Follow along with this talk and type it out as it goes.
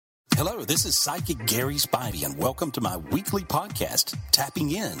Hello, this is Psychic Gary Spivey, and welcome to my weekly podcast,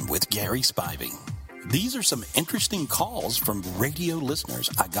 Tapping In with Gary Spivey. These are some interesting calls from radio listeners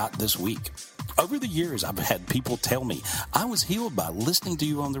I got this week. Over the years, I've had people tell me, I was healed by listening to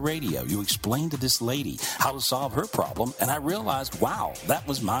you on the radio. You explained to this lady how to solve her problem, and I realized, wow, that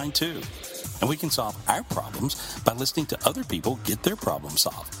was mine too. And we can solve our problems by listening to other people get their problem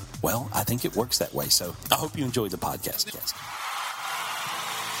solved. Well, I think it works that way, so I hope you enjoyed the podcast.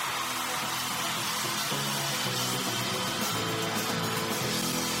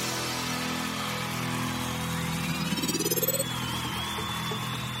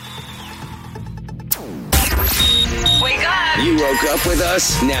 Wake up! You woke up with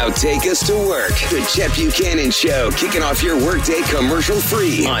us? Now take us to work. The Chet Buchanan Show, kicking off your workday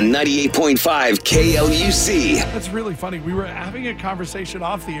commercial-free on 98.5 KLUC. That's really funny. We were having a conversation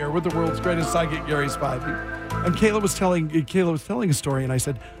off the air with the world's greatest psychic, Gary Spivey. And Kayla was telling a story, and I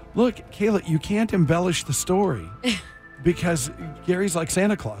said, look, Kayla, you can't embellish the story because Gary's like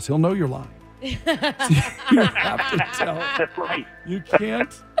Santa Claus. He'll know you're lying. So you have to tell. That's right. You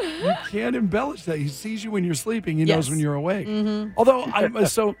can't embellish that. He sees you when you're sleeping. He knows when you're awake. Mm-hmm. Although,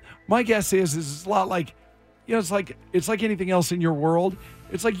 so my guess is it's a lot like, it's like anything else in your world.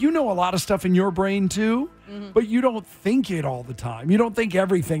 It's like, a lot of stuff in your brain too, but you don't think it all the time. You don't think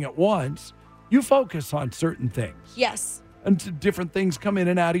everything at once. You focus on certain things. Yes. And different things come in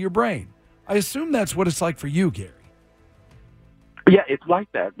and out of your brain. I assume that's what it's like for you, Gary. Yeah, it's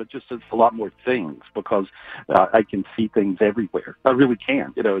like that, but just it's a lot more things because I can see things everywhere. I really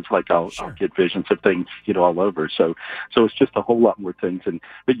can. It's like I'll get visions of things, all over. So it's just a whole lot more things,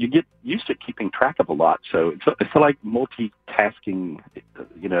 but you get used to keeping track of a lot. So it's like multitasking,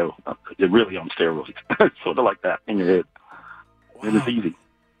 really on steroids, sort of like that in your head. Wow. It is easy.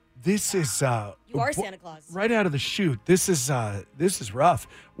 This is you are Santa Claus. Right out of the chute. This is rough.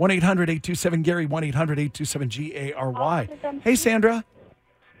 1-800-827-GARY, 1-800-827-GARY. Hey, Sandra.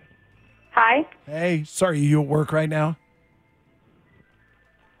 Hi. Hey, sorry, are you at work right now?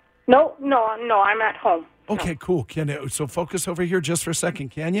 No, I'm at home. Okay, cool. So focus over here just for a second,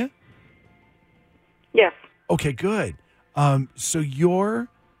 can you? Yes. Okay, good. So you're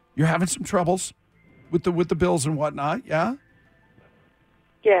having some troubles with the bills and whatnot, yeah?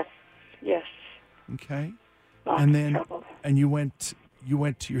 Yes. Okay. Lots and then of trouble. And you went to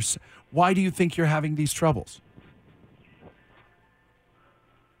your. Why do you think you're having these troubles?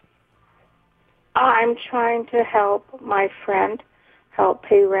 I'm trying to help my friend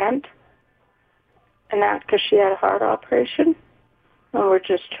pay rent, and that's because she had a heart operation, and we're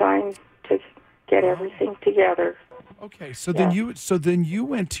just trying to get everything together. Okay, so then you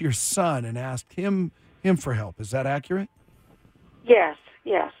went to your son and asked him for help. Is that accurate? Yes,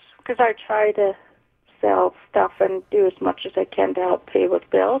 because I try to sell stuff and do as much as I can to help pay with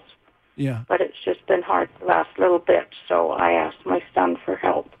bills. Yeah. But it's just been hard the last little bit, so I asked my son for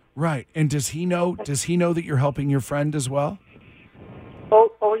help. Right. And does he know that you're helping your friend as well?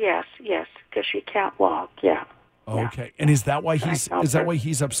 Oh yes, because she can't walk. Yeah. Okay. Yeah. And is that why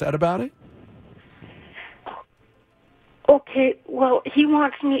he's upset about it? Okay, well, he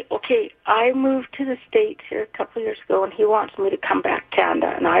wants me, I moved to the States here a couple of years ago, and he wants me to come back to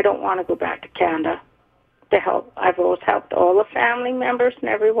Canada, and I don't want to go back to Canada to help. I've always helped all the family members and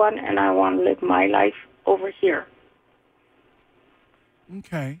everyone, and I want to live my life over here.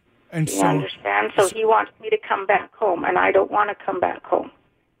 Okay. And you understand? So he wants me to come back home, and I don't want to come back home.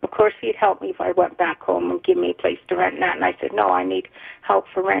 Of course, he'd help me if I went back home and give me a place to rent and that, and I said, no, I need help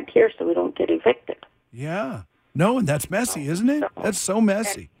for rent here so we don't get evicted. Yeah. No, and that's messy, isn't it? That's so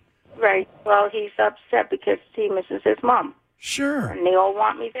messy. Right. Well, he's upset because he misses his mom. Sure. And they all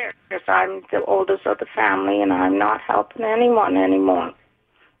want me there because I'm the oldest of the family and I'm not helping anyone anymore.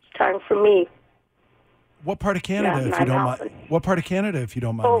 It's time for me. What part of Canada, if you don't mind? What part of Canada, if you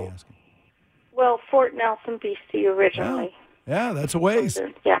don't mind me asking? Well, Fort Nelson, BC, originally. Yeah, that's a ways.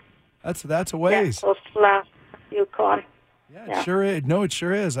 Yeah. That's a ways. Yeah, close to last Yukon. Yeah, it sure is. No, it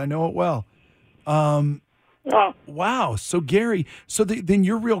sure is. I know it well. Wow. So Gary, then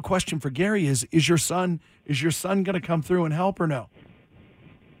your real question for Gary is your son going to come through and help or no?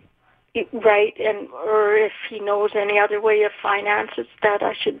 Right, or if he knows any other way of finances that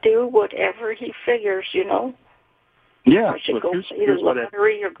I should do, whatever he figures, Yeah. I should go play the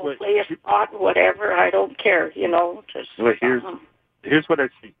lottery or go play a spot, whatever. I don't care, Just here's what I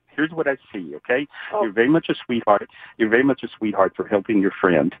see. Here's what I see. Okay, Oh. You're very much a sweetheart. You're very much a sweetheart for helping your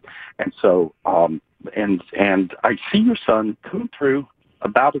friend, and so and I see your son come through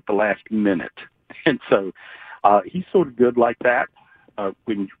about at the last minute, and so he's sort of good like that.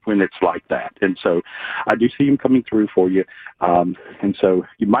 when it's like that. And so I do see him coming through for you. And so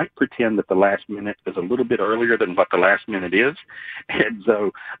you might pretend that the last minute is a little bit earlier than what the last minute is. And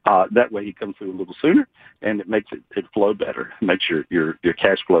so that way he comes through a little sooner, and it makes it flow better, it makes your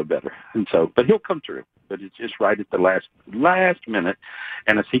cash flow better. And so, but he'll come through. But it's just right at the last minute.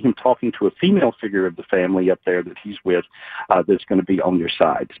 And I see him talking to a female figure of the family up there that he's with that's going to be on your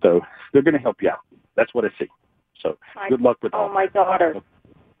side. So they're going to help you out. That's what I see. So good luck with all. Oh, my daughter.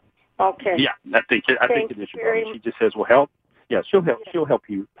 Okay. Yeah, I think it is your daughter. She just says, "Well, help." Yeah, she'll help. She'll help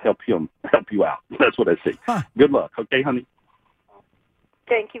you out. That's what I see. Huh. Good luck. Okay, honey.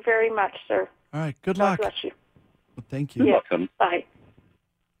 Thank you very much, sir. All right. Good God luck. bless you. Well, thank you. Good luck, honey. Bye.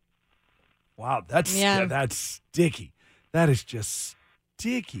 Wow, that's sticky. That is just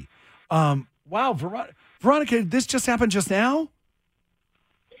sticky. Wow, Veronica, this just happened just now?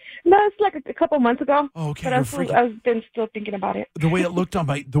 No, it's like a couple months ago. Oh, okay. But I've been still thinking about it. The way it looked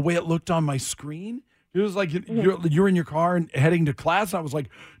on my screen, it was like you're in your car and heading to class. And I was like,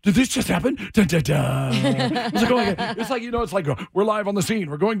 "Did this just happen?" Dun, dun, dun. It's like we're live on the scene.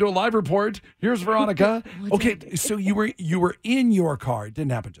 We're going to a live report. Here's Veronica. Okay, so you were in your car. It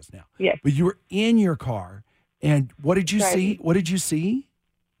didn't happen just now. Yes. But you were in your car, and what did you see? What did you see?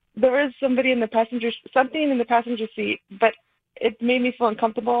 There was something in the passenger seat, but it made me feel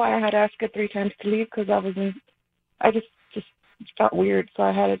uncomfortable. I had to ask it 3 times to leave because I just felt weird. So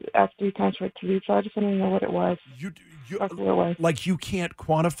I had to ask 3 times for it to leave. So I just wanted to know what it was. What it was. Like you can't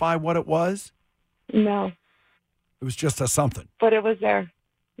quantify what it was? No. It was just a something. But it was there.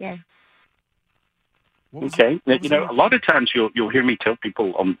 Yeah. Okay. A lot of times you'll hear me tell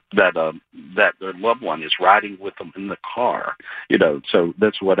people that their loved one is riding with them in the car. So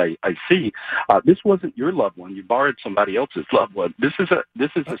that's what I see. This wasn't your loved one. You borrowed somebody else's loved one. This is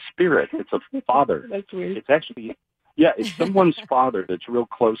a spirit. It's a father. That's weird. It's actually, it's someone's father that's real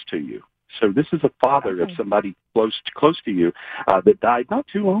close to you. So this is a father of somebody close to you that died not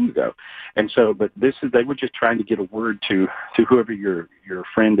too long ago, and so. But they were just trying to get a word to whoever your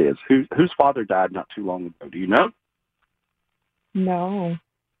friend is, whose father died not too long ago. Do you know? No.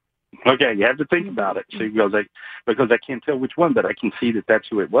 Okay, you have to think about it. So because I can't tell which one, but I can see that that's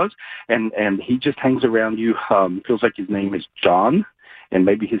who it was, and he just hangs around you. Feels like his name is John. And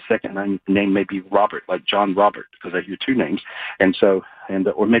maybe his second name may be Robert, like John Robert, because I hear 2 names. And so,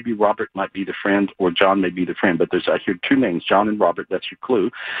 or maybe Robert might be the friend, or John may be the friend. But I hear 2 names, John and Robert. That's your clue.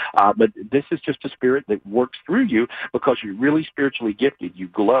 But this is just a spirit that works through you because you're really spiritually gifted. You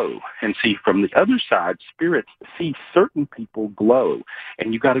glow. And see, from the other side, spirits see certain people glow.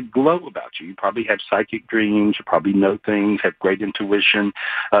 And you got a glow about you. You probably have psychic dreams. You probably know things, have great intuition.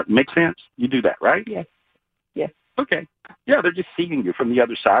 Make sense? You do that, right? Yes. Okay. Yeah, they're just seeing you from the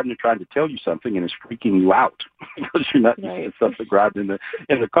other side, and they're trying to tell you something, and it's freaking you out because you're not used to something riding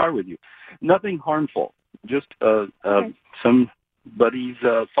in the car with you. Nothing harmful, just somebody's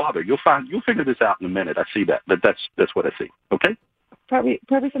father. You'll figure this out in a minute. I see that, but that's what I see. Okay. Probably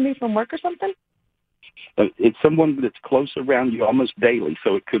somebody from work or something. It's someone that's close around you almost daily,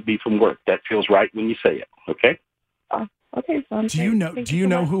 so it could be from work. That feels right when you say it. Okay. Okay. So do you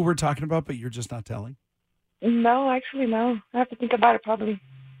know who we're talking about, but you're just not telling? No, actually, no. I have to think about it probably.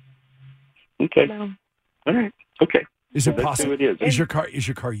 Okay. No. All right. Okay. Is it possible? It is. Is your car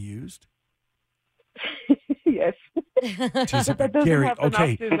used? Yes. Gary,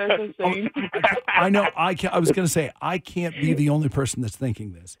 okay. I know. I was going to say I can't be the only person that's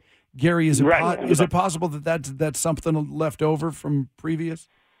thinking this. Gary, is it possible that's something left over from previous?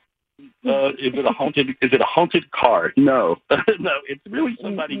 Is it a haunted car? No, no. It's really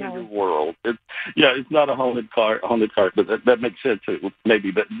somebody in your world. It's not a haunted car, but that makes sense. Maybe,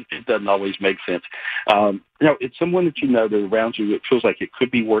 but it doesn't always make sense. It's someone that you know that around you. It feels like it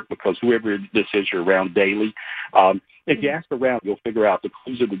could be work because whoever this is, you're around daily. If you ask around, you'll figure out the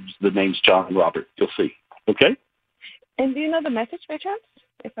clues of the name's John Robert. You'll see. Okay. And do you know the message by chance?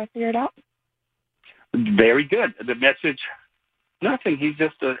 If I figure it out. Very good. The message. Nothing. He's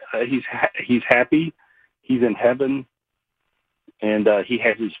just he's happy. He's in heaven, and he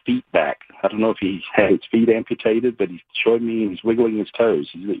has his feet back. I don't know if he had his feet amputated, but he's showing me and he's wiggling his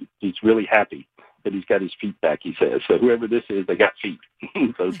toes. He's really happy that he's got his feet back. He says. So whoever this is, they got feet.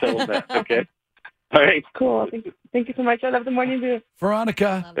 So tell them that. Okay. All right. Cool. Thank you so much. I love the morning view.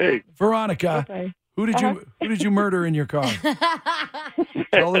 Veronica. Hey. Veronica. Okay. Who did you murder in your car?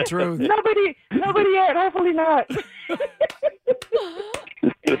 Tell the truth. Nobody yet. Hopefully not.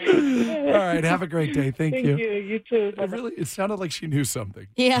 All right. Have a great day. Thank you. Thank you. You too. It sounded like she knew something.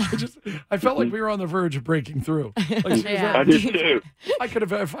 Yeah. I felt like we were on the verge of breaking through. Like I did too.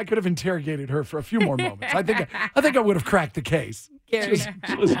 If I could have interrogated her for a few more moments, I think I would have cracked the case. Gary.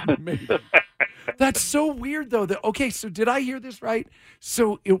 Just amazing. That's so weird, though. Okay, so did I hear this right?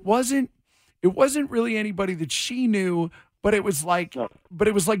 So it wasn't really anybody that she knew, but it was like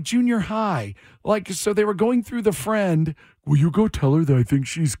junior high. Like, so they were going through the friend. Will you go tell her that I think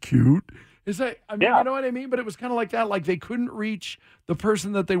she's cute? Is that, I mean, you know what I mean? But it was kind of like that. Like, they couldn't reach the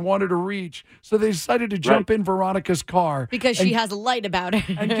person that they wanted to reach, so they decided to jump in Veronica's car Because she has a light about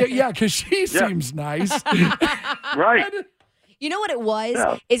her. and because she seems nice. Right. You know what it was?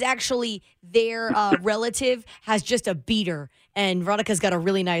 Yeah. Is actually their relative has just a beater, and Veronica's got a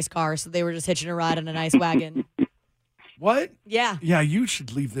really nice car, so they were just hitching a ride in a nice wagon. What? Yeah. Yeah, you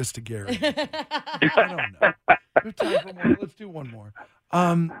should leave this to Gary. I don't know. We have time for more. Let's do one more.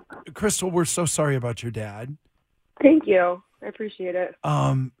 Crystal, we're so sorry about your dad. Thank you. I appreciate it.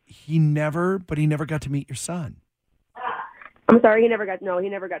 He never got to meet your son. I'm sorry, he never got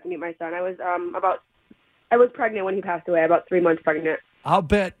to meet my son. I was pregnant when he passed away, about 3 months pregnant. I'll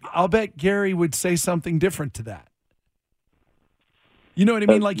bet Gary would say something different to that. You know what I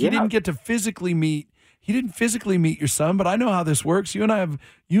mean? Like, he didn't get to physically meet your son, but I know how this works. You and I have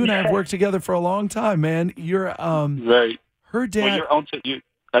worked together for a long time, man. You're Right. her dad. Well, you're onto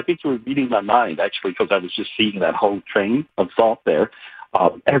I think you were reading my mind, actually, because I was just seeing that whole train of thought there.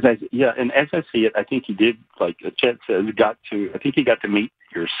 As I see it, I think he did, like Chet says, he got to meet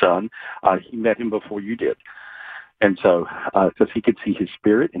your son. He met him before you did. And so, because he could see his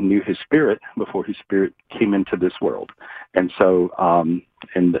spirit and knew his spirit before his spirit came into this world. And so,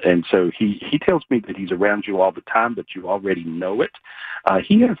 and so he tells me that he's around you all the time, but you already know it.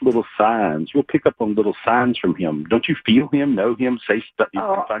 He has little signs. You'll pick up on little signs from him. Don't you feel him, know him, say stuff? You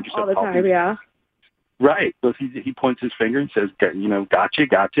find yourself all the talking. time, yeah. Right. So he points his finger and says,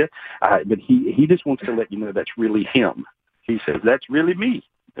 gotcha. But he just wants to let you know that's really him. He says, that's really me.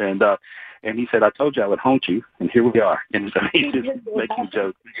 And he said, I told you I would haunt you, and here we are. And so he's just making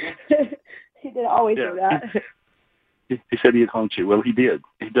jokes. He did always do that. He said he'd haunt you. Well, he did.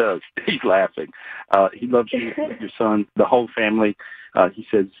 He does. He's laughing. He loves you, your son, the whole family. He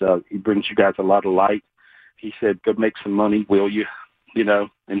says he brings you guys a lot of light. He said, go make some money, will you? You know,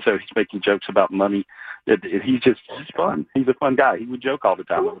 and so he's making jokes about money. He's fun. He's a fun guy. He would joke all the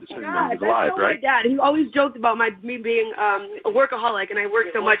time. I would assume when he was alive, right? My dad. He always joked about me being a workaholic, and I work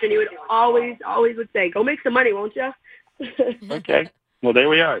so much, and he would always would say, "Go make some money, won't you?" Okay. Well, there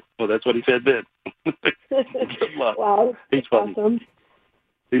we are. Well, that's what he said then. Good luck. Wow, he's funny. Awesome.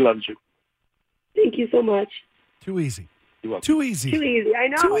 He loves you. Thank you so much. Too easy. Too easy. I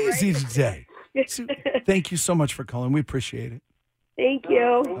know. Too right? easy today. Thank you so much for calling. We appreciate it. Thank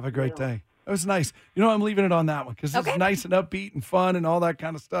you. Have a great day. That was nice. You know, I'm leaving it on that one because it's nice and upbeat and fun and all that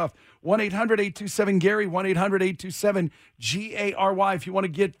kind of stuff. 1-800-827-GARY, 1-800-827-GARY. If you want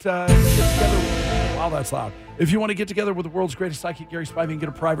to get together, wow, that's loud. If you want to get together with the world's greatest psychic, Gary Spivey, and get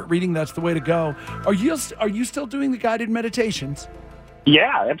a private reading, that's the way to go. Are you still doing the guided meditations?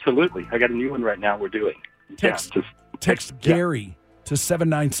 Yeah, absolutely. I got a new one right now we're doing. Text Gary to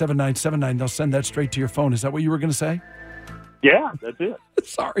 797979. They'll send that straight to your phone. Is that what you were going to say? Yeah, that's it.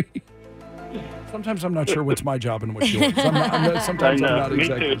 Sorry. Sometimes I'm not sure what's my job and what's yours. Sometimes I'm not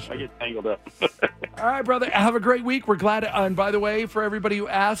exactly Me too. sure. I get tangled up. All right, brother. Have a great week. We're glad. And by the way, for everybody who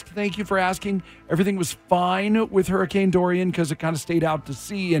asked, thank you for asking. Everything was fine with Hurricane Dorian because it kind of stayed out to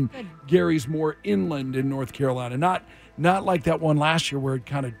sea, and Gary's more inland in North Carolina. Not like that one last year where it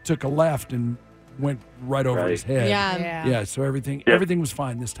kind of took a left and went right over his head. Yeah. So everything was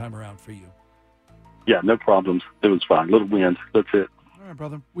fine this time around for you. Yeah, no problems. It was fine. Little wind. That's it. All right,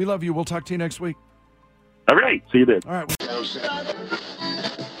 brother. We love you. We'll talk to you next week. All right. See you then. All right.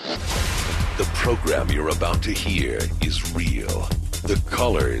 The program you're about to hear is real. The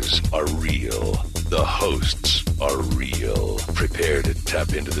callers are real. The hosts are real. Prepare to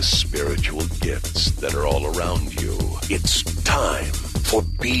tap into the spiritual gifts that are all around you. It's time for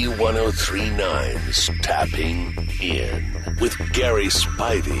B1039's Tapping In with Gary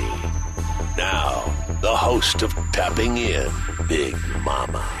Spivey. Now, the host of Tapping In, Big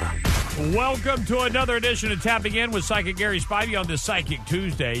Mama. Welcome to another edition of Tapping In with Psychic Gary Spivey on this Psychic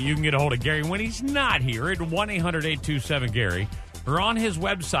Tuesday. You can get a hold of Gary when he's not here at 1-800-827-GARY or on his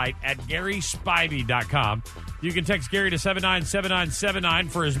website at GarySpivey.com. You can text Gary to 797979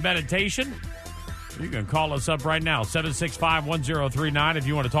 for his meditation. You can call us up right now, 765-1039. If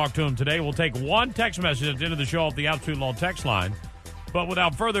you want to talk to him today, we'll take one text message at the end of the show off the Absolute Law text line. But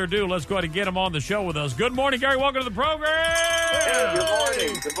without further ado, let's go ahead and get him on the show with us. Good morning, Gary. Welcome to the program. Hey, good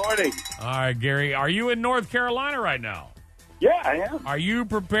morning. Good morning. All right, Gary. Are you in North Carolina right now? Yeah, I am. Are you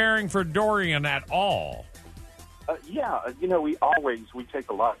preparing for Dorian at all? We take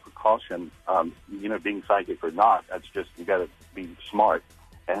a lot of precaution, being psychic or not. That's just, you got to be smart.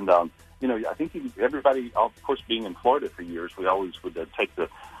 And, I think everybody, of course, being in Florida for years, we always would take the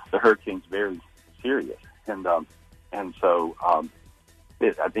hurricanes very serious. And so I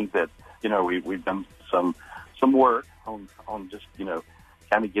think that, we've done some work on just,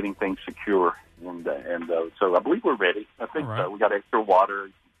 kind of getting things secure. And so I believe we're ready. I think we got extra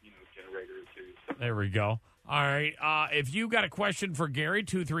water, generator too. There we go. All right. If you got a question for Gary,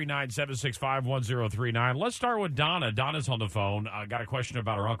 239-765-1039. Let's start with Donna. Donna's on the phone. Got a question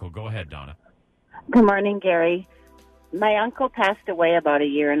about her uncle. Go ahead, Donna. Good morning, Gary. My uncle passed away about a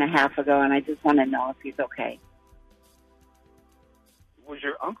year and a half ago, and I just want to know if he's okay. Was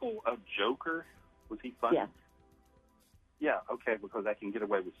your uncle a joker? Was he funny? Yes. Yeah, okay, because I can get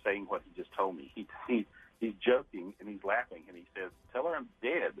away with saying what he just told me. He's joking, and he's laughing, and he says, "Tell her I'm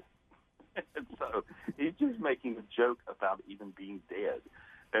dead." And so he's just making a joke about even being dead.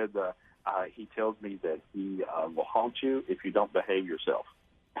 And he tells me that he will haunt you if you don't behave yourself.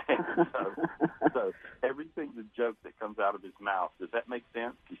 so everything's a joke that comes out of his mouth. Does that make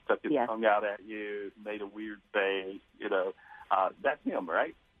sense? He stuck his tongue out at you, made a weird face, that's him,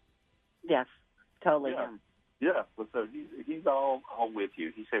 right? Yes, totally. Yeah. Well, so he's all with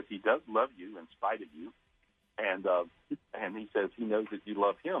you. He says he does love you in spite of you. And he says he knows that you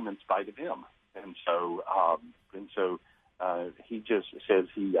love him in spite of him, and so he just says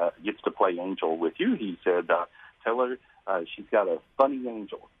he gets to play angel with you. He said, "Tell her she's got a funny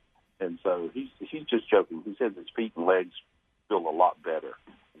angel," and so he's just joking. He says his feet and legs feel a lot better,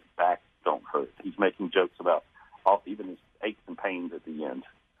 his back don't hurt. He's making jokes about even his aches and pains at the end,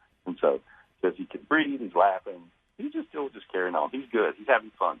 and so says he can breathe. He's laughing. He's still carrying on. He's good. He's having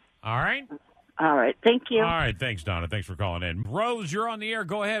fun. All right. All right. Thank you. All right. Thanks, Donna. Thanks for calling in. Rose, you're on the air.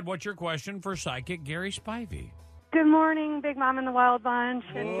 Go ahead. What's your question for psychic Gary Spivey? Good morning, Big Mom and the Wild Bunch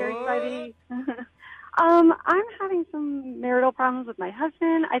and Gary Spivey. I'm having some marital problems with my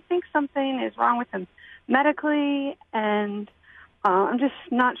husband. I think something is wrong with him medically, and I'm just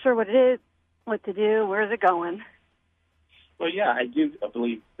not sure what it is, what to do. Where's it going? Well, yeah, I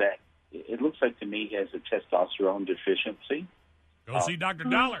believe that it looks like to me he has a testosterone deficiency. Go see Dr.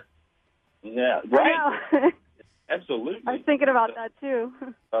 Dollar. Yeah, right. Absolutely. I was thinking about that, too.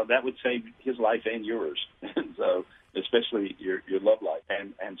 That would save his life and yours, and so especially your love life.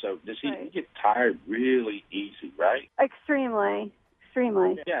 And so does he get tired really easy, right? Extremely.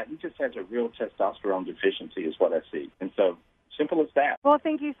 Yeah, he just has a real testosterone deficiency is what I see. And so simple as that. Well,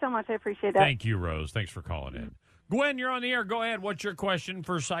 thank you so much. I appreciate that. Thank you, Rose. Thanks for calling in. Gwen, you're on the air. Go ahead. What's your question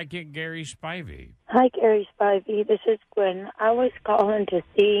for psychic Gary Spivey? Hi, Gary Spivey. This is Gwen. I was calling to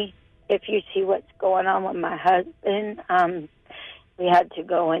see if you see what's going on with my husband. We had to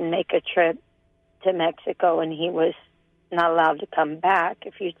go and make a trip to Mexico, and he was not allowed to come back.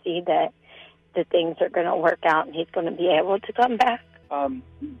 If you see that the things are going to work out and he's going to be able to come back.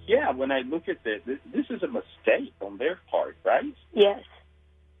 Yeah, when I look at this is a mistake on their part, right? Yes.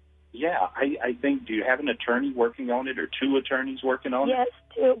 Yeah, I think, do you have an attorney working on it or two attorneys working on it? Yes,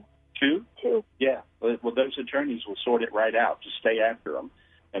 two. Two? Two. Yeah, well, those attorneys will sort it right out. Just stay after them.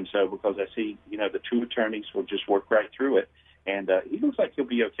 And so because I see, the two attorneys will just work right through it. And he looks like he'll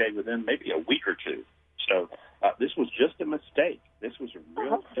be okay within maybe a week or two. So this was just a mistake. This was a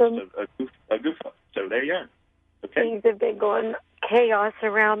real, just a goof up. So there you are. Okay. Things have been going chaos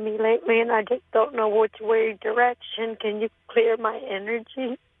around me lately, and I just don't know which way direction. Can you clear my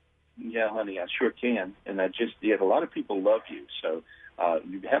energy? Yeah, honey, I sure can. And a lot of people love you. So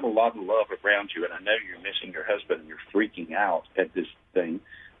you have a lot of love around you, and I know you're missing your husband and you're freaking out at this thing.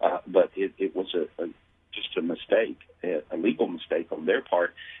 But it was just a mistake, a legal mistake on their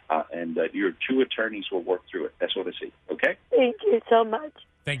part, and your two attorneys will work through it. That's what I see. Okay? Thank you so much.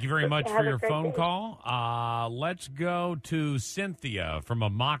 Thank you very much for your phone call. Let's go to Cynthia from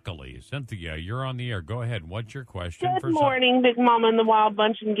Immokalee. Cynthia, you're on the air. Go ahead. What's your question? Good morning, Big Mama and the Wild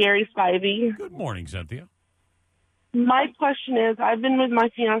Bunch and Gary Spivey. Good morning, Cynthia. My question is, I've been with my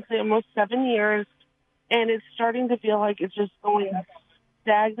fiance almost 7 years, and it's starting to feel like it's just going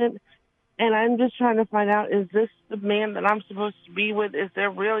stagnant. And I'm just trying to find out, is this the man that I'm supposed to be with? Is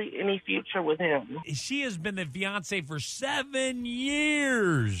there really any future with him? She has been the fiance for 7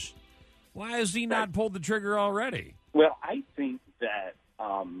 years. Why has he not pulled the trigger already? Well, I think that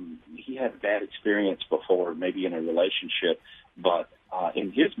he had a bad experience before, maybe in a relationship, but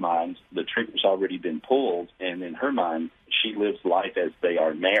in his mind, the trigger's already been pulled, and in her mind, she lives life as they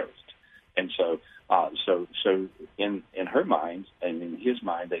are married. And so in her mind and in his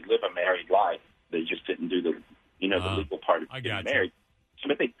mind, they live a married life. They just didn't do the legal part of getting married. So,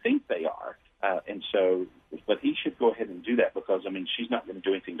 but they think they are, but he mean, she's not going to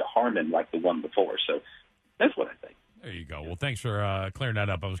do anything to harm him like the one before. So that's what I think. There you go. Well, thanks for clearing that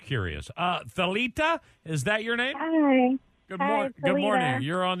up. I was curious. Thalita, is that your name? Hi. Good Hi, morning. Good Thalita. morning.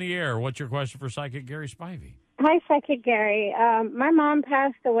 You're on the air. What's your question for Psychic Gary Spivey? Hi, Psychic Gary. My mom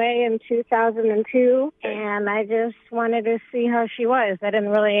passed away in 2002, and I just wanted to see how she was. I didn't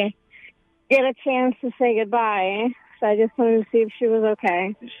really get a chance to say goodbye, so I just wanted to see if she was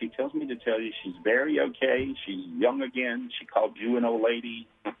okay. She tells me to tell you she's very okay. She's young again. She called you an old lady.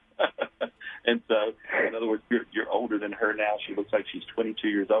 And so, in other words, you're older than her now. She looks like she's 22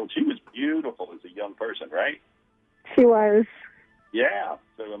 years old. She was beautiful as a young person, right? She was. Yeah.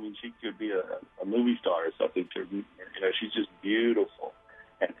 So, I mean, she could be a movie star or something. She's just beautiful.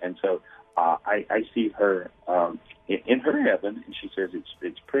 And so I see her in her heaven, and she says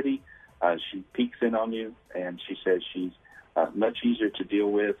it's pretty. She peeks in on you, and she says she's much easier to deal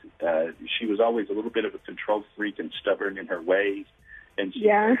with. She was always a little bit of a control freak and stubborn in her ways. And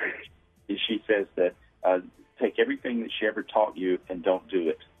she says that take everything that she ever taught you and don't do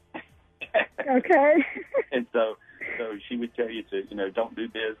it. Okay. And so she would tell you to, don't do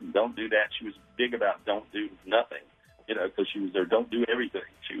this and don't do that. She was big about don't do nothing, because she was there, don't do everything.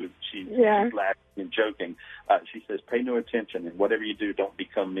 She's laughing and joking. She says, pay no attention, and whatever you do, don't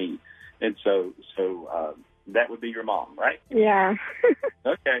become me. And so that would be your mom, right? Yeah.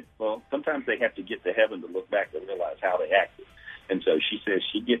 Okay. Well, sometimes they have to get to heaven to look back and realize how they acted. And so she says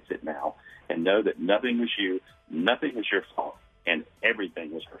she gets it now, and know that nothing was you, nothing was your fault, and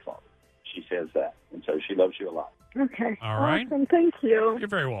everything was her fault. She says that, and so she loves you a lot. Okay. All right. Awesome. Thank you. You're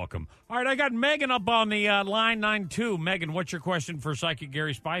very welcome. All right, I got Megan up on the line 9-2. Megan, what's your question for Psychic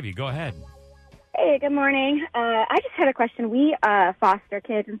Gary Spivey? Go ahead. Hey, good morning. I just had a question. We foster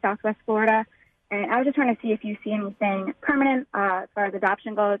kids in Southwest Florida, and I was just trying to see if you see anything permanent as far as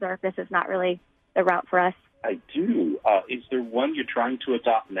adoption goes, or if this is not really the route for us. I do. Is there one you're trying to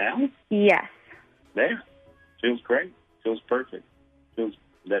adopt now? Yes. There. Feels great. Feels perfect.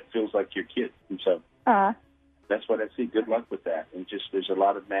 That feels like your kid. And so that's what I see. Good luck with that. And just there's a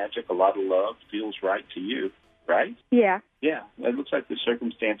lot of magic, a lot of love. Feels right to you, right? Yeah. Yeah. It looks like the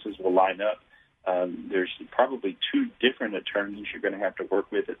circumstances will line up. There's probably two different attorneys you're going to have to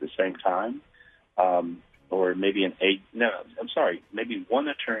work with at the same time. Or maybe maybe one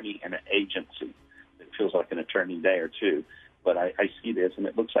attorney and an agency. It feels like an attorney there, too. But I see this, and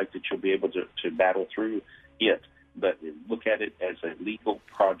it looks like that you'll be able to battle through it. But look at it as a legal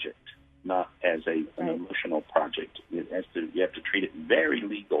project, not as an emotional project. You have to treat it very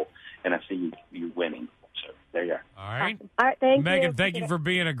legal, and I see you winning. So there you are. All right. Awesome. All right, thank Megan, you. thank you for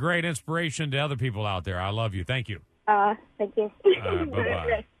being a great inspiration to other people out there. I love you. Thank you. Thank you.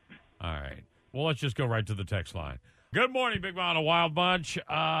 Bye-bye. All right. Well, let's just go right to the text line. Good morning, Big Mama Wild Bunch.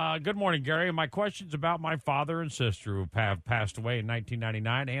 Good morning, Gary. My question's about my father and sister who have passed away in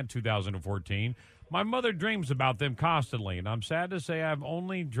 1999 and 2014. My mother dreams about them constantly, and I'm sad to say I've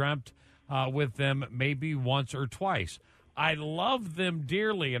only dreamt with them maybe once or twice. I love them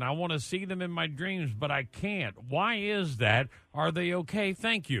dearly, and I want to see them in my dreams, but I can't. Why is that? Are they okay?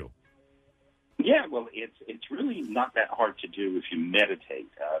 Thank you. Yeah, well, it's really not that hard to do if you meditate.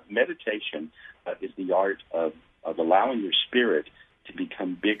 Meditation is the art of allowing your spirit to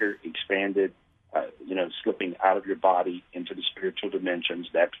become bigger, expanded, slipping out of your body into the spiritual dimensions.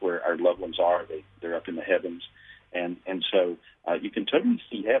 That's where our loved ones are. They're up in the heavens. And so you can totally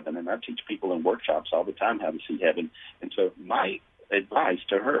see heaven, and I teach people in workshops all the time how to see heaven. And so my advice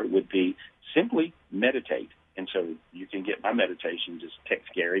to her would be simply meditate. And so you can get my meditation. Just text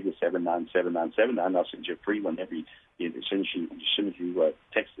Gary to 797979. I'll send you a free one as soon as you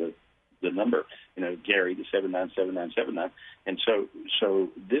text the number, Gary to 797979. And so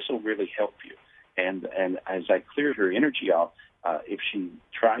this will really help you. And as I cleared her energy off, if she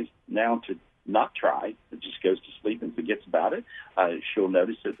tries now to not try, it just goes to sleep and forgets about it, she'll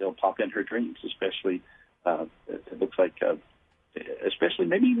notice that they'll pop in her dreams, especially it looks like especially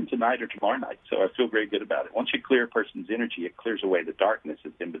maybe even tonight or tomorrow night. So I feel very good about it. Once you clear a person's energy, it clears away the darkness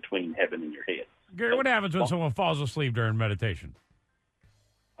that's in between heaven and your head. Gary, what happens when someone falls asleep during meditation?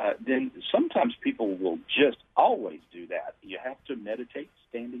 Then sometimes people will just always do that. You have to meditate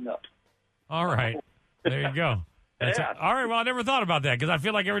standing up. All right. There you go. All right. Well, I never thought about that because I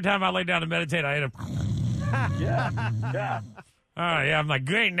feel like every time I lay down to meditate, I end up. Yeah. All right. Yeah. I'm like,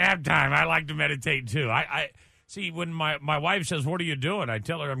 great nap time. I like to meditate too. I see when my wife says, "What are you doing?" I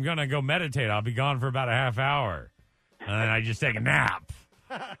tell her I'm going to go meditate. I'll be gone for about a half hour. And then I just take a nap.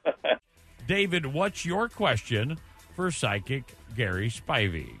 David, what's your question for Psychic Gary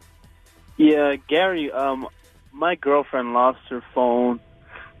Spivey? Yeah, Gary, my girlfriend lost her phone,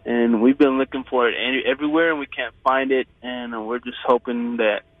 and and we've been looking for it everywhere, and we can't find it, and we're just hoping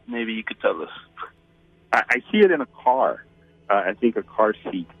that maybe you could tell us. I see it in a car. I think a car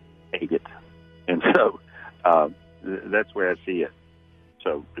seat ate it, and so that's where I see it.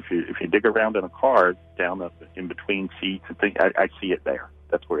 So if you dig around in a car, down up in between seats and things, I see it there.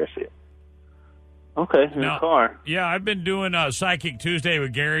 That's where I see it. Okay, in the car. Yeah, I've been doing Psychic Tuesday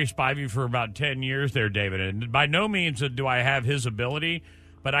with Gary Spivey for about 10 years there, David. And by no means do I have his ability,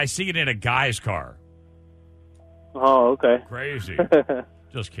 but I see it in a guy's car. Oh, okay. Crazy.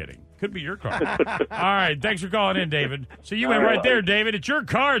 Just kidding. Could be your car. All right, thanks for calling in, David. So you went right there, David. It's your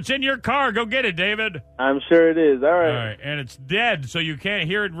car. It's in your car. Go get it, David. I'm sure it is. All right. All right, and it's dead, so you can't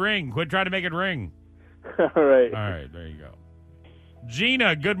hear it ring. Quit trying to make it ring. All right. All right, there you go.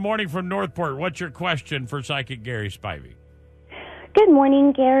 Gina, good morning from Northport. What's your question for Psychic Gary Spivey? Good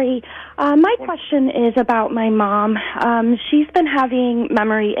morning, Gary. My question is about my mom. She's been having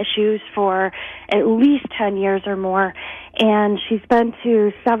memory issues for at least 10 years or more, and she's been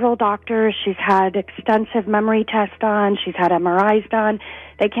to several doctors. She's had extensive memory tests done. She's had MRIs done.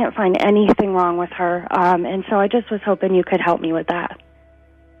 They can't find anything wrong with her, and so I just was hoping you could help me with that.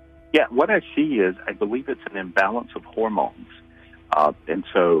 Yeah, what I see is I believe it's an imbalance of hormones. And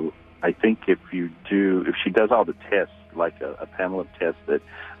so I think if she does all the tests, like a panel of tests that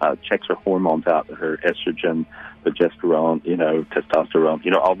checks her hormones out, her estrogen, progesterone,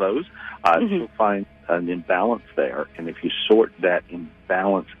 testosterone, all those, she'll find an imbalance there. And if you sort that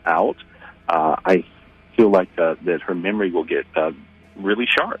imbalance out, I feel like that her memory will get really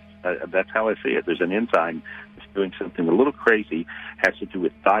sharp. That's how I see it. There's an enzyme that's doing something a little crazy. Has to do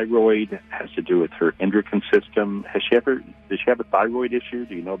with thyroid. Has to do with her endocrine system. Does she have a thyroid issue?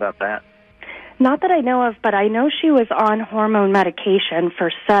 Do you know about that? Not that I know of, but I know she was on hormone medication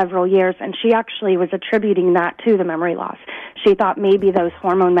for several years, and she actually was attributing that to the memory loss. She thought maybe those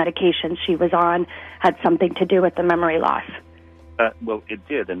hormone medications she was on had something to do with the memory loss. Well, it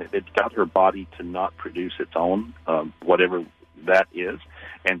did, and it got her body to not produce its own, whatever that is.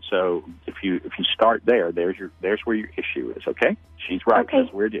 And so if you start there's where your issue is, okay? She's right. Okay.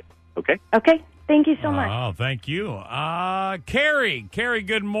 That's where it is. Okay? Okay. Thank you so much. Oh, thank you. Carrie,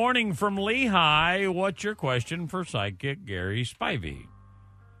 good morning from Lehigh. What's your question for Psychic Gary Spivey?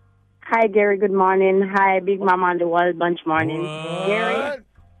 Hi, Gary. Good morning. Hi, Big Mama on the Wild Bunch morning. What? Gary,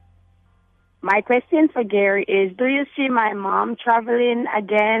 my question for Gary is, do you see my mom traveling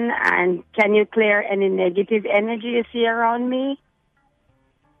again, and can you clear any negative energy you see around me?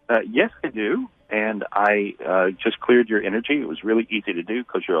 Yes, I do. And I just cleared your energy. It was really easy to do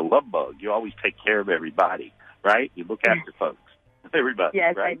because you're a love bug. You always take care of everybody, right? You look after folks, everybody.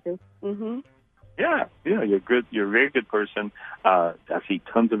 Yes, right? I do. Mm-hmm. Yeah, you're good. You're a very good person. I see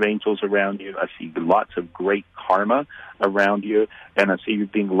tons of angels around you. I see lots of great karma around you, and I see you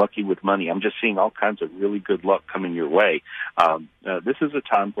being lucky with money. I'm just seeing all kinds of really good luck coming your way. This is a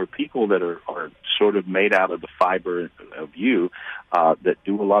time where people that are sort of made out of the fiber of you that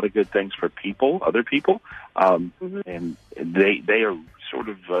do a lot of good things for other people, and they are sort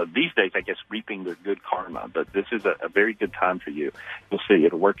of, these days, I guess, reaping their good karma. But this is a very good time for you. You'll see.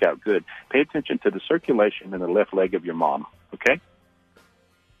 It'll work out good. Pay attention to the circulation in the left leg of your mom, okay?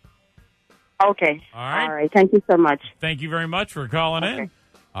 Okay. All right. All right. Thank you so much. Thank you very much for calling in.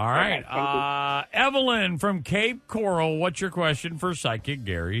 All right. Evelyn from Cape Coral, what's your question for Psychic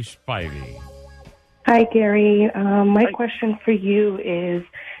Gary Spivey? Hi, Gary. My question for you is,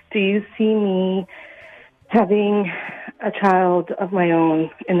 do you see me having a child of my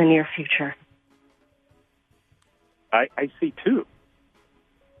own in the near future? I see two.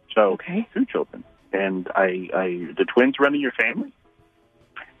 So, two children. And the twins run in your family?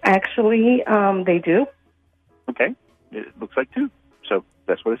 Actually, they do. Okay. It looks like two. So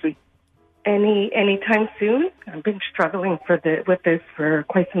that's what I see. Anytime soon? I've been struggling with this for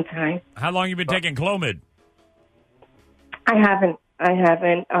quite some time. How long have you been taking Clomid? I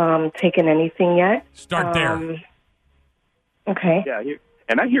haven't taken anything yet. Start there. Okay. Yeah,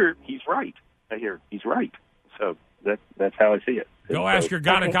 I hear he's right. So that's how I see it. Go ask your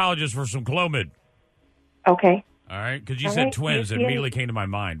gynecologist for some Clomid. Okay. All right, because you said twins. It immediately came to my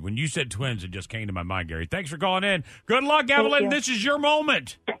mind. When you said twins, it just came to my mind, Gary. Thanks for calling in. Good luck, Evelyn. This is your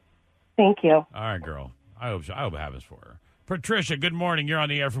moment. Thank you. All right, girl. I hope it happens for her. Patricia, good morning. You're on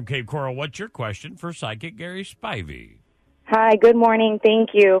the air from Cape Coral. What's your question for Psychic Gary Spivey? Hi, good morning.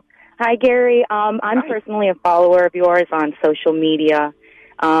 Thank you. Hi, Gary. I'm personally a follower of yours on social media,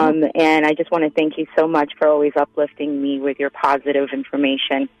 and I just want to thank you so much for always uplifting me with your positive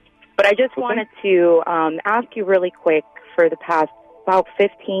information. But I just wanted to ask you really quick, for the past about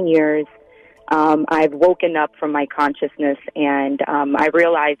 15 years, I've woken up from my consciousness, and I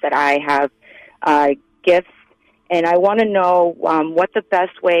realize that I have gifts, and I want to know what the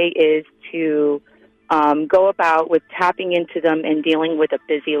best way is to go about with tapping into them and dealing with a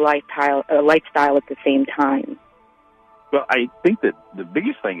busy lifestyle at the same time. Well, I think that the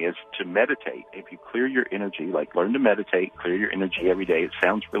biggest thing is to meditate. If you clear your energy, like learn to meditate, clear your energy every day. It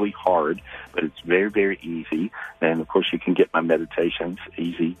sounds really hard, but it's very, very easy. And, of course, you can get my meditations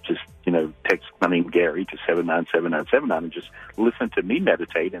easy. Just, text my name, Gary, to 797-979 and just listen to me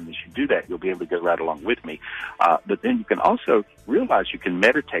meditate. And as you do that, you'll be able to go right along with me. But then you can also realize you can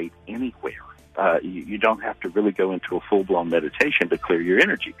meditate anywhere. You don't have to really go into a full-blown meditation to clear your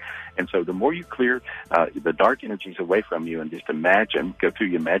energy. And so the more you clear the dark energies away from you and just go through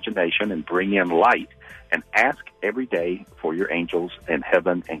your imagination and bring in light and ask every day for your angels and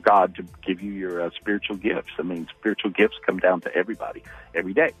heaven and God to give you your spiritual gifts. I mean, spiritual gifts come down to everybody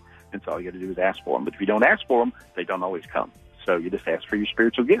every day. And so all you got to do is ask for them. But if you don't ask for them, they don't always come. So you just ask for your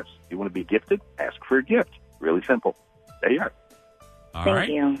spiritual gifts. You want to be gifted? Ask for a gift. Really simple. There you are. All Thank right.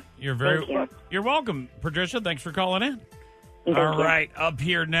 you. You're welcome, Patricia. Thanks for calling in. Thank All you. right, up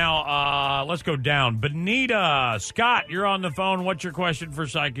here now. Let's go down. Benita, Scott, you're on the phone. What's your question for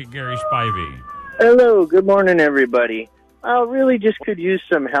Psychic Gary Spivey? Hello. Good morning, everybody. I really just could use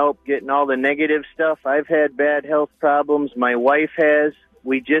some help getting all the negative stuff. I've had bad health problems. My wife has.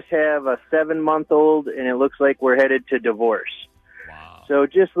 We just have a 7-month-old, and it looks like we're headed to divorce. Wow. So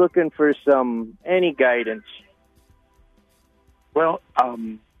just looking for any guidance. Well,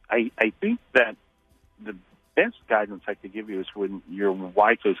 I think that the best guidance I could give you is when your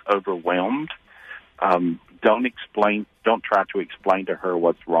wife is overwhelmed, don't try to explain to her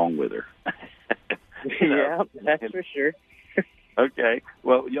what's wrong with her. Yeah, that's for sure. Okay.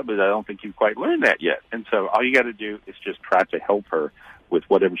 Well, yeah, but I don't think you've quite learned that yet. And so all you got to do is just try to help her with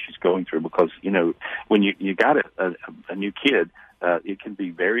whatever she's going through because, when you got a new kid, it can be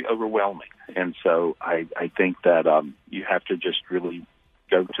very overwhelming. And so I think that you have to just really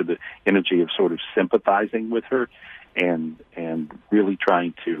go to the energy of sort of sympathizing with her and really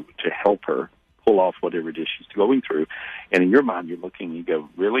trying to help her pull off whatever it is she's going through. And in your mind, you're looking and you go,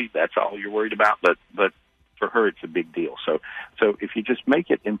 really? That's all you're worried about? But for her, it's a big deal. So if you just make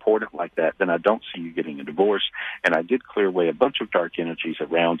it important like that, then I don't see you getting a divorce. And I did clear away a bunch of dark energies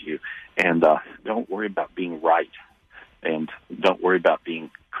around you. And don't worry about being right. And don't worry about being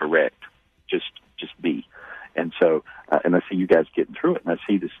correct. Just be. And so, and I see you guys getting through it. And I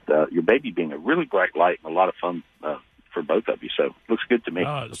see this, your baby being a really bright light and a lot of fun for both of you. So it looks good to me.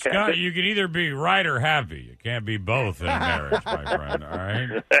 Okay. Scott, you can either be right or happy. You can't be both in marriage, my friend. All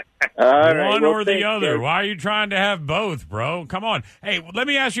right? One or the other. Why are you trying to have both, bro? Come on. Hey, let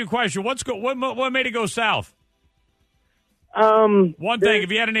me ask you a question. What made it go south? One thing.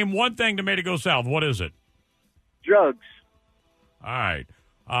 If you had to name one thing that made it go south, what is it? Drugs. All right.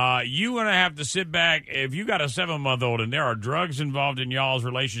 You're going to have to sit back. If you got a 7-month-old and there are drugs involved in y'all's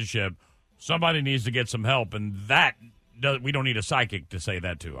relationship, somebody needs to get some help, and we don't need a psychic to say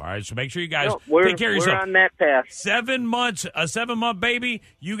that to, all right? So make sure you guys take care of yourself. We're on that path. 7 months, a 7-month baby,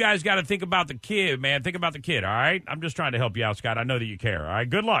 you guys got to think about the kid, man. Think about the kid, all right? I'm just trying to help you out, Scott. I know that you care, all right?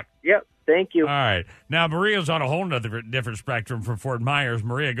 Good luck. Yep. Thank you. All right. Now, Maria's on a whole different spectrum from Fort Myers.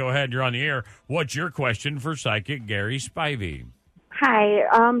 Maria, go ahead. You're on the air. What's your question for Psychic Gary Spivey? Hi.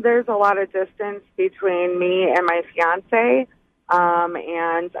 There's a lot of distance between me and my fiance,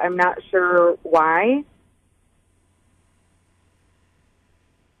 and I'm not sure why.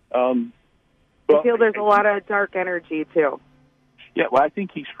 I feel there's a lot of dark energy, too. Yeah, well, I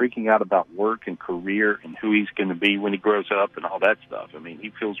think he's freaking out about work and career and who he's going to be when he grows up and all that stuff. I mean,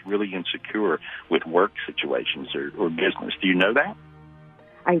 he feels really insecure with work situations or business. Do you know that?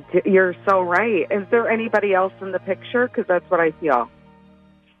 You're so right. Is there anybody else in the picture? Because that's what I feel.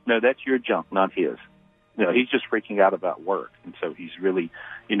 No, that's your junk, not his. No, he's just freaking out about work. And so he's really,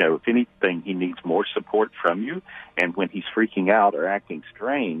 if anything, he needs more support from you. And when he's freaking out or acting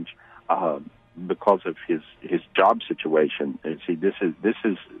strange, because of his job situation, and see, this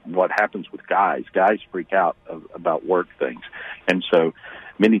is what happens with guys. Guys freak out about work things. And so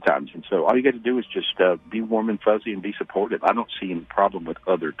many times. And so all you got to do is just be warm and fuzzy and be supportive. I don't see any problem with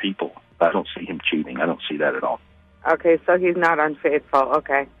other people. I don't see him cheating. I don't see that at all. Okay, so he's not unfaithful.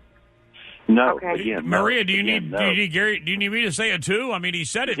 Okay. No. Okay. Again, Maria, do you need Gary? Do you need me to say it too? I mean, he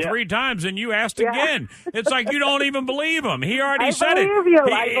said it 3 times, and you asked again. It's like you don't even believe him. He already said it.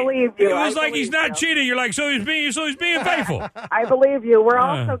 I believe you. It was like he's not cheating. You're like, so he's being faithful. I believe you. We're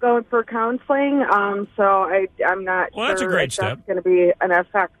also going for counseling, so I'm not Well, sure that's a great if step. that's going to be an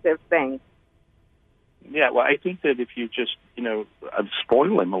effective thing. Yeah, well, I think that if you just,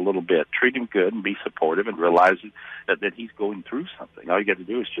 spoil him a little bit, treat him good and be supportive and realize that he's going through something. All you got to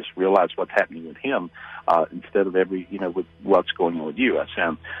do is just realize what's happening with him instead of with what's going on with you. I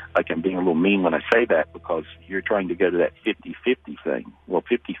sound like I'm being a little mean when I say that because you're trying to go to that 50-50 thing. Well,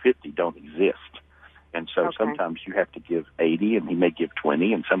 50-50 don't exist. And so sometimes you have to give 80 and he may give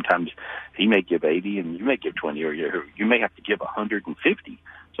 20, and sometimes he may give 80 and you may give 20, or you may have to give 150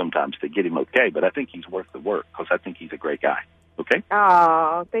 sometimes to get him okay. But I think he's worth the work because I think he's a great guy. Okay?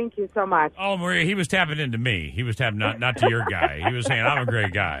 Oh, thank you so much. Oh, Maria, he was tapping into me. He was tapping not to your guy. He was saying, I'm a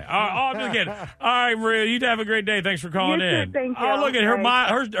great guy. I'm just kidding. All right, Maria, you have a great day. Thanks for calling in. Too, thank you. Oh, look at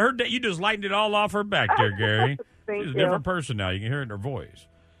her. You just lightened it all off her back there, Gary. Thank She's you. a different person now. You can hear it in her voice.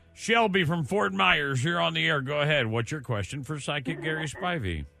 Shelby from Fort Myers, you're on the air. Go ahead. What's your question for Psychic Gary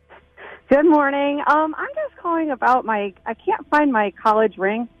Spivey? Good morning. I'm just calling about I can't find my college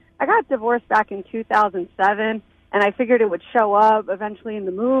ring. I got divorced back in 2007, and I figured it would show up eventually in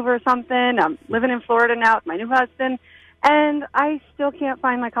the move or something. I'm living in Florida now with my new husband, and I still can't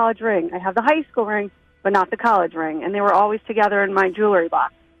find my college ring. I have the high school ring, but not the college ring, and they were always together in my jewelry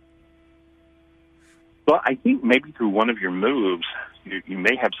box. Well, I think maybe through one of your moves, you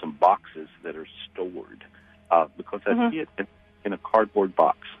may have some boxes that are stored because I see it in a cardboard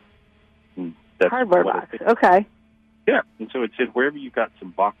box. And that's cardboard box, okay. Yeah, and so it said wherever you got some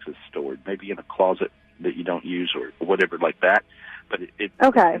boxes stored, maybe in a closet that you don't use or whatever like that. But it's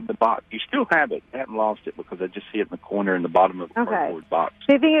in the box. You still have it. I haven't lost it because I just see it in the corner in the bottom of the cardboard box.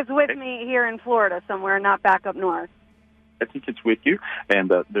 Do you think it's with me here in Florida somewhere, not back up north? I think it's with you.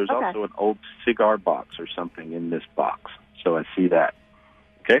 And there's also an old cigar box or something in this box. So I see that.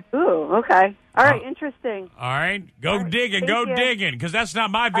 Okay? Ooh, okay. All right, interesting. All right. Go digging, because that's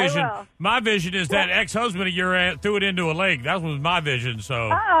not my vision. My vision is that ex-husband of yours threw it into a lake. That was my vision, so.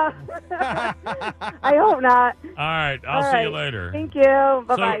 I hope not. All right. I'll see you later. Thank you.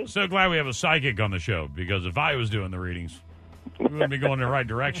 Bye-bye. So glad we have a psychic on the show, because if I was doing the readings, we wouldn't be going in the right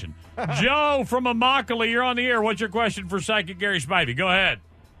direction. Joe from Immokalee, you're on the air. What's your question for Psychic Gary Spivey? Go ahead.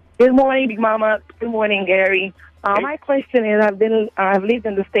 Good morning, Big Mama. Good morning, Gary. My question is, I've lived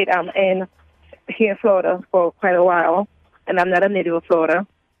in the state I'm in here in Florida for quite a while, and I'm not a native of Florida.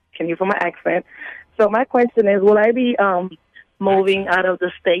 Can you hear from my accent? So my question is, will I be moving out of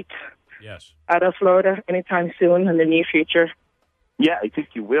the state? Yes. Out of Florida anytime soon in the near future? Yeah, I think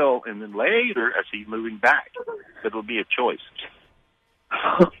you will, and then later I see you moving back. It'll be a choice.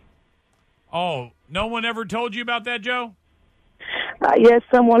 Oh, no one ever told you about that, Joe? Yes,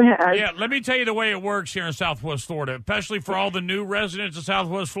 someone has. Yeah, let me tell you the way it works here in Southwest Florida, especially for all the new residents of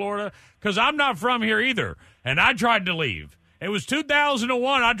Southwest Florida, because I'm not from here either, and I tried to leave. It was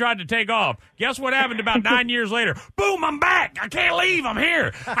 2001. I tried to take off. Guess what happened about 9 years later? Boom, I'm back. I can't leave. I'm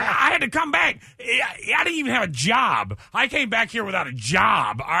here. I had to come back. I didn't even have a job. I came back here without a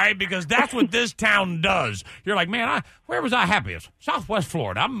job, all right, because that's what this town does. You're like, man, where was I happiest? Southwest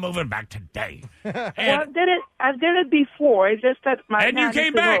Florida. I'm moving back today. Well, I did it before. It's just that my And you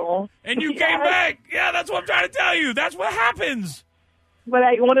came back. And you came back. Yeah, that's what I'm trying to tell you. That's what happens. But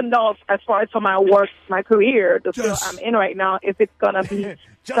I want to know, as far as for my work, my career, the field I'm in right now, if it's going to be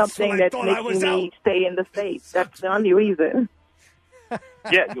something that's making me stay in the States. That's the only reason.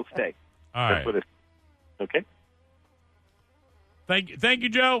 Yeah, you'll stay. All right. Okay. Thank you,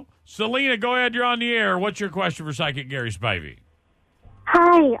 Joe. Selena, go ahead. You're on the air. What's your question for Psychic Gary Spivey?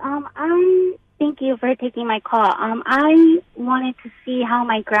 Hi. Thank you for taking my call. I wanted to see how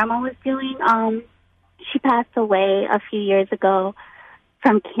my grandma was doing. She passed away a few years ago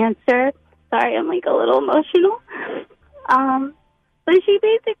from cancer. Sorry, I'm like a little emotional. But she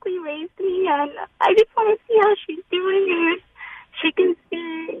basically raised me, and I just want to see how she's doing, and she can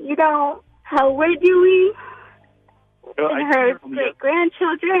see, how we're doing, and her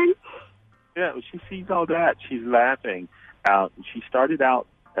great-grandchildren. Yeah, she sees all that. She's laughing. She started out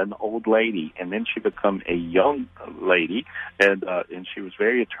an old lady, and then she became a young lady, and she was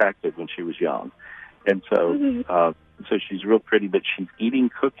very attractive when she was young. And so, so she's real pretty, but she's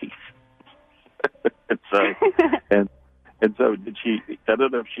eating cookies. and so did she? I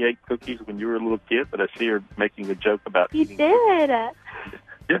don't know if she ate cookies when you were a little kid, but I see her making a joke about. She did.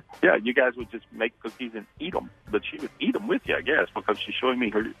 Yeah. You guys would just make cookies and eat them, but she would eat them with you, I guess, because she's showing me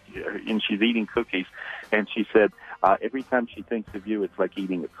her, and she's eating cookies, and she said every time she thinks of you, it's like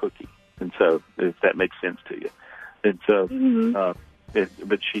eating a cookie. And so, if that makes sense to you, and so.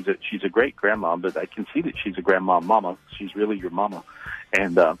 But she's a great grandma, but I can see that she's a grandma mama. She's really your mama.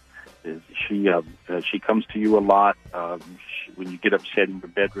 And She comes to you a lot. When you get upset in your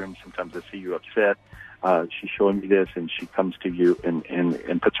bedroom, sometimes I see you upset. She's showing me this, and she comes to you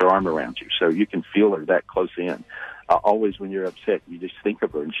and puts her arm around you, so you can feel her that close in. Always when you're upset, you just think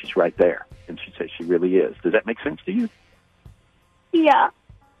of her, and she's right there, and she says she really is. Does that make sense to you? Yeah.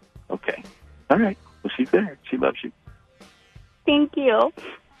 Okay. All right. Well, she's there. She loves you. Thank you.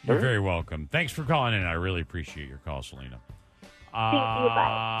 You're very welcome. Thanks for calling in. I really appreciate your call, Selena. Thank you.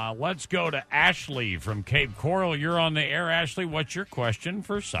 Bye. Let's go to Ashley from Cape Coral. You're on the air, Ashley. What's your question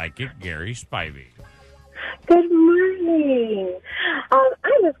for Psychic Gary Spivey? Good morning.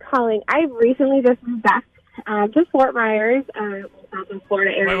 I was calling. I recently just moved back to Fort Myers, Southwest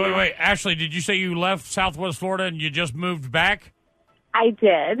Florida area. Wait. Ashley, did you say you left Southwest Florida and you just moved back? I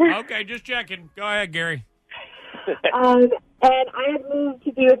did. Okay, just checking. Go ahead, Gary. And I had moved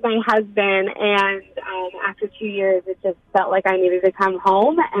to be with my husband, and after 2 years, it just felt like I needed to come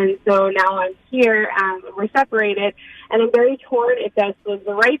home. And so now I'm here. We're separated, and I'm very torn if this was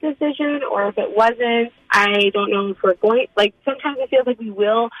the right decision or if it wasn't. I don't know if we're going. Like, sometimes it feels like we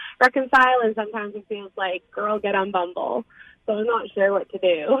will reconcile, and sometimes it feels like, girl, get on Bumble. So I'm not sure what to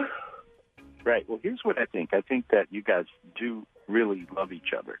do. Right. Well, here's what I think. I think that you guys do really love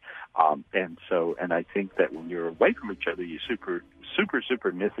each other. And I think that when you're away from each other, you super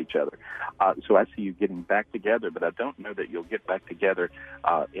miss each other. So I see you getting back together, but I don't know that you'll get back together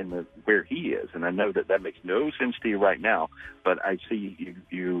where he is. And I know that makes no sense to you right now, but I see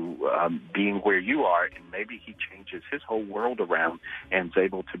you being where you are, and maybe he changes his whole world around and is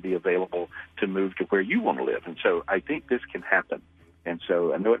able to be available to move to where you want to live. And so I think this can happen. And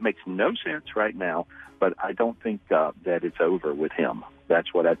so I know it makes no sense right now, but I don't think that it's over with him.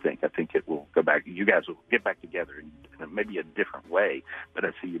 That's what I think. I think it will go back. You guys will get back together in maybe a different way, but I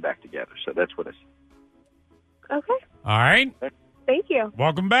see you back together. So that's what I see. Okay. All right. Thank you.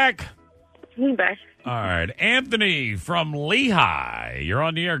 Welcome back. Bye. All right. Anthony from Lehigh. You're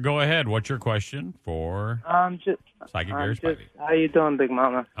on the air. Go ahead. What's your question for Psychic Gary Spivey? How you doing, Big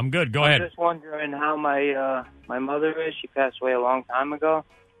Mama? I'm good. Go ahead. I'm just wondering how my mother is. She passed away a long time ago.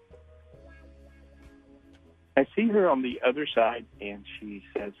 I see her on the other side, and she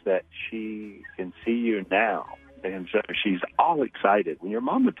says that she can see you now. And so she's all excited. When your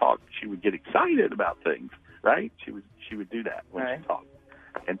mom would talk, she would get excited about things, right? She would do that when she talked.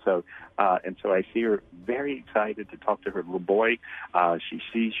 And so I see her very excited to talk to her little boy. She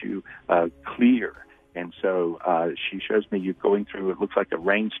sees you clear. And so she shows me you going through, it looks like a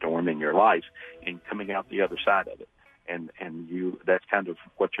rainstorm in your life and coming out the other side of it. And that's kind of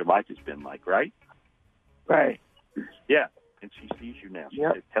what your life has been like, right? Right. Yeah. And she sees you now. She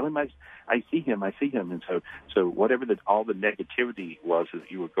says, tell him I see him. And so whatever all the negativity was that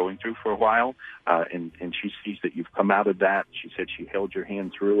you were going through for a while, and she sees that you've come out of that. She said she held your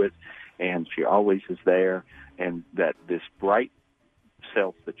hand through it, and she always is there, and that this bright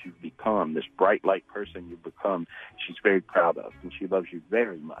self that you've become, this bright light person you've become, she's very proud of, and she loves you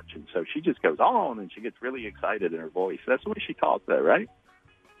very much. And so she just goes on, and she gets really excited in her voice. That's the way she talks, though, right?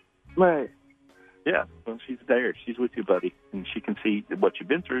 Right. Yeah, well, she's there. She's with you, buddy. And she can see what you've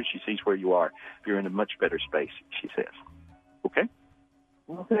been through. She sees where you are. You're in a much better space, she says. Okay?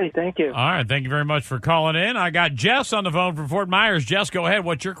 Okay, thank you. All right, thank you very much for calling in. I got Jess on the phone from Fort Myers. Jess, go ahead.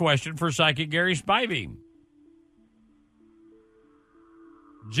 What's your question for Psychic Gary Spivey?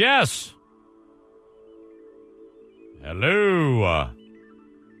 Jess. Hello.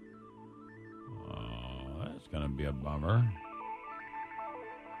 Oh, that's going to be a bummer.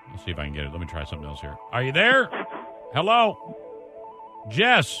 Let's see if I can get it. Let me try something else here. Are you there? Hello?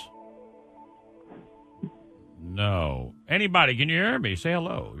 Jess? No. Anybody, can you hear me? Say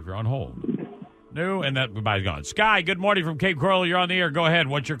hello if you're on hold. No, and that goodbye's gone. Sky, good morning from Cape Coral. You're on the air. Go ahead.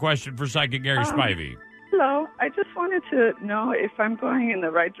 What's your question for Psychic Gary Spivey? Hello. I just wanted to know if I'm going in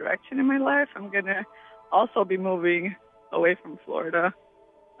the right direction in my life. I'm going to also be moving away from Florida,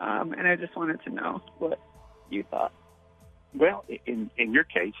 and I just wanted to know what you thought. Well, in your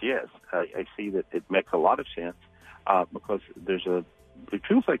case, yes. I see that it makes a lot of sense because it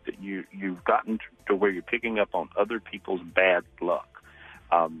feels like that you've gotten to where you're picking up on other people's bad luck.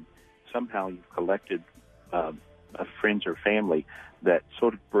 Somehow you've collected friends or family that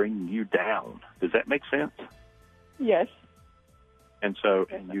sort of bring you down. Does that make sense? Yes. And so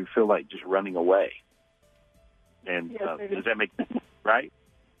and you feel like just running away. And yes, does that make sense, right?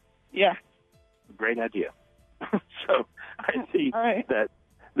 Yeah. Great idea. So I see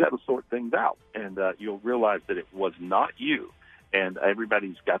that'll sort things out, and you'll realize that it was not you. And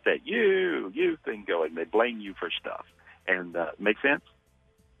everybody's got that you thing going. They blame you for stuff. And make sense?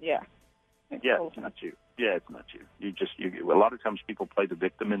 Yeah. Yeah, it's not you. Yeah, it's not you. A lot of times people play the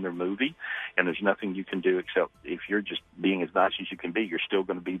victim in their movie, and there's nothing you can do except if you're just being as nice as you can be, you're still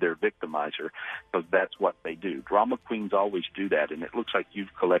going to be their victimizer, because that's what they do. Drama queens always do that, and it looks like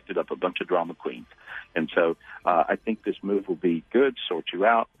you've collected up a bunch of drama queens. And so I think this move will be good, sort you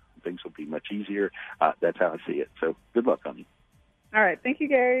out. Things will be much easier. That's how I see it. So good luck on you. All right. Thank you,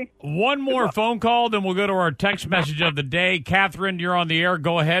 Gary. One more phone call, then we'll go to our text message of the day. Catherine, you're on the air.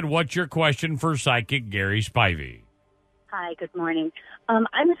 Go ahead. What's your question for Psychic Gary Spivey? Hi, good morning.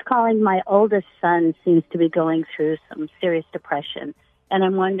 I was calling. My oldest son seems to be going through some serious depression, and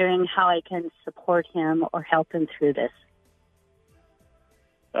I'm wondering how I can support him or help him through this.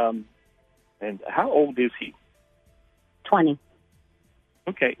 And how old is he? 20.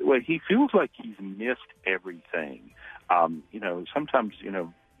 Okay. Well, he feels like he's missed everything. Sometimes,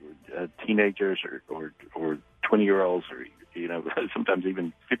 teenagers or 20-year-olds or, sometimes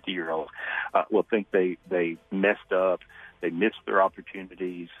even 50-year-olds will think they messed up. They missed their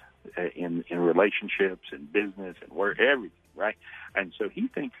opportunities in relationships and business and work, everything, right? And so he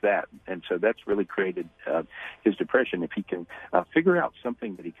thinks that. And so that's really created his depression. If he can figure out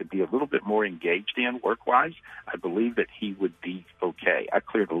something that he could be a little bit more engaged in work-wise, I believe that he would be okay. I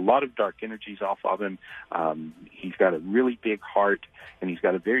cleared a lot of dark energies off of him. He's got a really big heart, and he's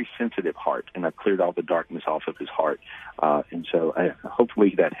got a very sensitive heart, and I cleared all the darkness off of his heart. And so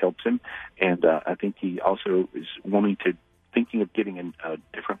hopefully that helps him. And I think he also is thinking of getting a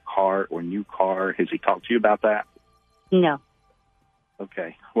different car or new car. Has he talked to you about that? No.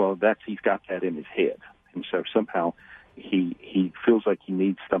 Okay. Well, he's got that in his head. And so somehow he feels like he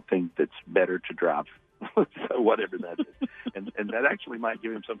needs something that's better to drive. So whatever that is. And that actually might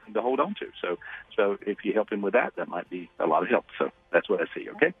give him something to hold on to. So if you help him with that, that might be a lot of help. So that's what I see,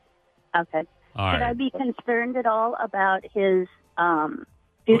 okay? Okay. All Should right. I be concerned at all about his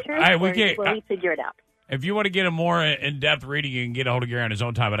future? Will he figure it out? If you want to get a more in-depth reading, you can get a hold of Gary on his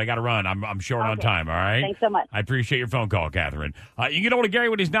own time, but I got to run. I'm short on time, all right? Thanks so much. I appreciate your phone call, Catherine. You can get a hold of Gary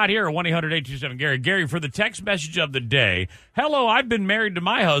when he's not here at 1-800-827-GARY. Gary, for the text message of the day, hello, I've been married to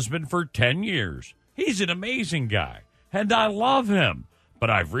my husband for 10 years. He's an amazing guy, and I love him. But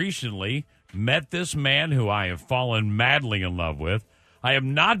I've recently met this man who I have fallen madly in love with. I have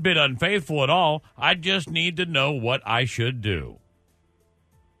not been unfaithful at all. I just need to know what I should do.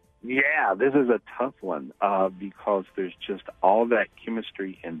 Yeah, this is a tough one because there's just all that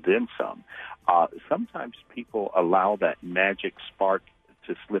chemistry and then some. Sometimes people allow that magic spark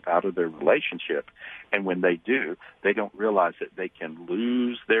to slip out of their relationship, and when they do, they don't realize that they can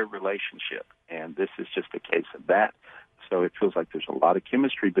lose their relationship, and this is just a case of that. So it feels like there's a lot of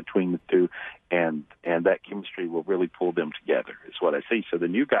chemistry between the two, and that chemistry will really pull them together, is what I see. So the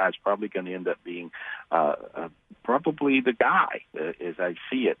new guy is probably going to end up being probably the guy, as I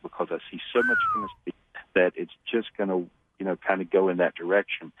see it, because I see so much chemistry that it's just going to, kind of go in that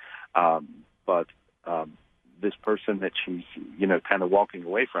direction. But this person that she's, kind of walking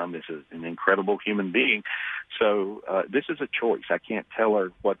away from is an incredible human being. So this is a choice. I can't tell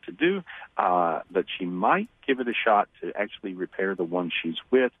her what to do, but she might give it a shot to actually repair the one she's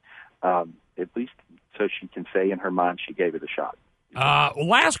with, at least so she can say in her mind she gave it a shot.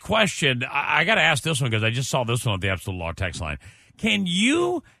 Last question. I got to ask this one because I just saw this one on the Absolute Law text line. Can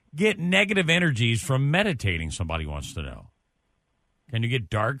you get negative energies from meditating? Somebody wants to know. Can you get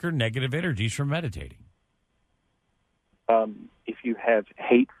darker negative energies from meditating? If you have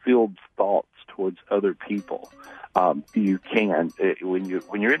hate-filled thoughts towards other people, you can. When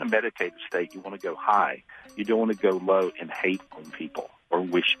you're in a meditative state, you want to go high. You don't want to go low and hate on people or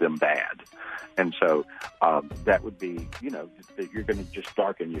wish them bad. And so that would be, that you're going to just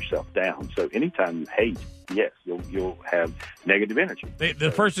darken yourself down. So anytime you hate, yes, you'll have negative energy.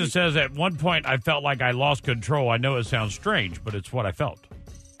 The person says, at one point I felt like I lost control. I know it sounds strange, but it's what I felt.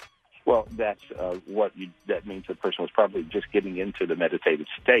 Well, that's that means the person was probably just getting into the meditative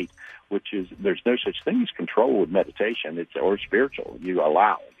state, which is there's no such thing as control with meditation. Or spiritual. You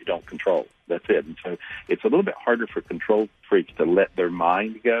allow, you don't control. That's it. And so it's a little bit harder for control freaks to let their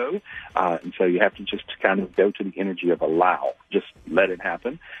mind go. And so you have to just kind of go to the energy of allow. Just let it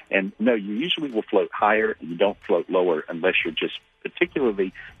happen. And no, you usually will float higher. You don't float lower unless you're just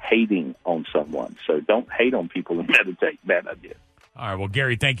particularly hating on someone. So don't hate on people and meditate. Bad idea. All right. Well,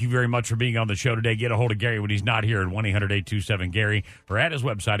 Gary, thank you very much for being on the show today. Get a hold of Gary when he's not here at 1-800-827-GARY or at his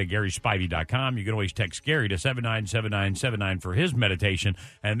website at GarySpivey.com. You can always text Gary to 797979 for his meditation,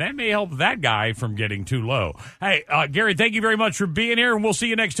 and that may help that guy from getting too low. Hey, Gary, thank you very much for being here, and we'll see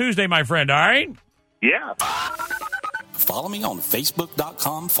you next Tuesday, my friend, all right? Yeah. follow me on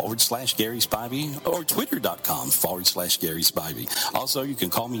Facebook.com/Gary Spivey or Twitter.com/Gary Spivey. Also, you can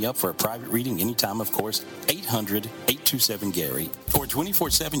call me up for a private reading anytime, of course, 800-827-GARY. Or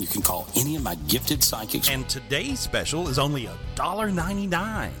 24/7, you can call any of my gifted psychics. And today's special is only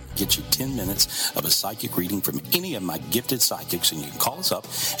 $1.99. Get you 10 minutes of a psychic reading from any of my gifted psychics, and you can call us up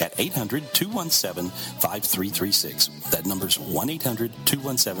at 800-217-5336. That number's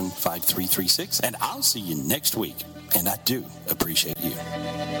 1-800-217-5336, and I'll see you next week. And I do appreciate you.